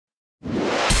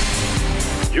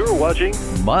You're watching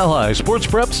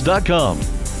MileHighSportsPreps.com.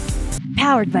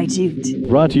 Powered by Jute.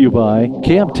 Brought to you by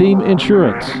Camp Team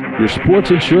Insurance, your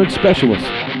sports insurance specialist.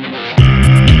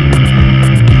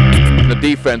 The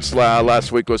defense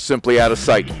last week was simply out of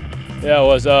sight. Yeah, it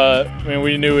was.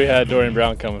 We knew we had Dorian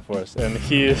Brown coming for us, and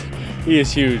he is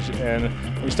huge. And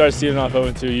when we start stealing off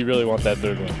 0-2, you really want that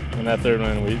third win. And that third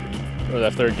win,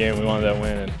 that third game, we wanted that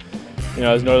win. And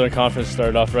as Northern Conference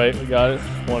started off right, we got it.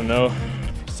 1-0,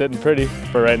 sitting pretty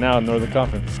for right now in Northern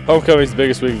Conference. Homecoming's the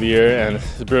biggest week of the year, and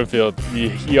Broomfield,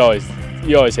 you always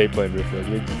hate playing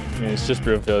Broomfield. It's just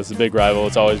Broomfield. It's a big rival.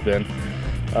 It's always been.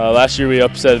 Last year we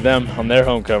upset them on their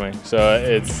homecoming, so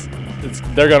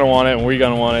they're gonna want it, and we're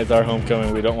gonna want it. It's our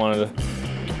homecoming. We don't want to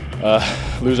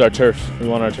lose our turf. We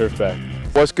want our turf back.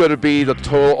 What's going to be the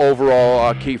total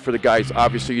overall key for the guys?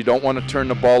 Obviously, you don't want to turn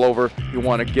the ball over. You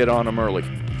want to get on them early.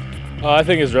 I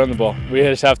think it's run the ball. We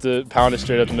just have to pound it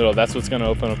straight up the middle. That's what's going to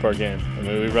open up our game.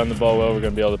 We run the ball well. We're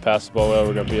going to be able to pass the ball well.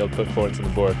 We're going to be able to put points on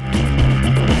the board.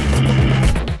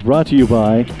 Brought to you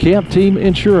by Camp Team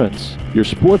Insurance, your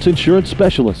sports insurance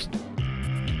specialist.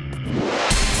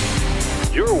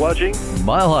 You're watching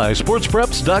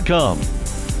MileHighSportsPreps.com.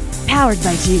 Powered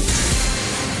by Jute.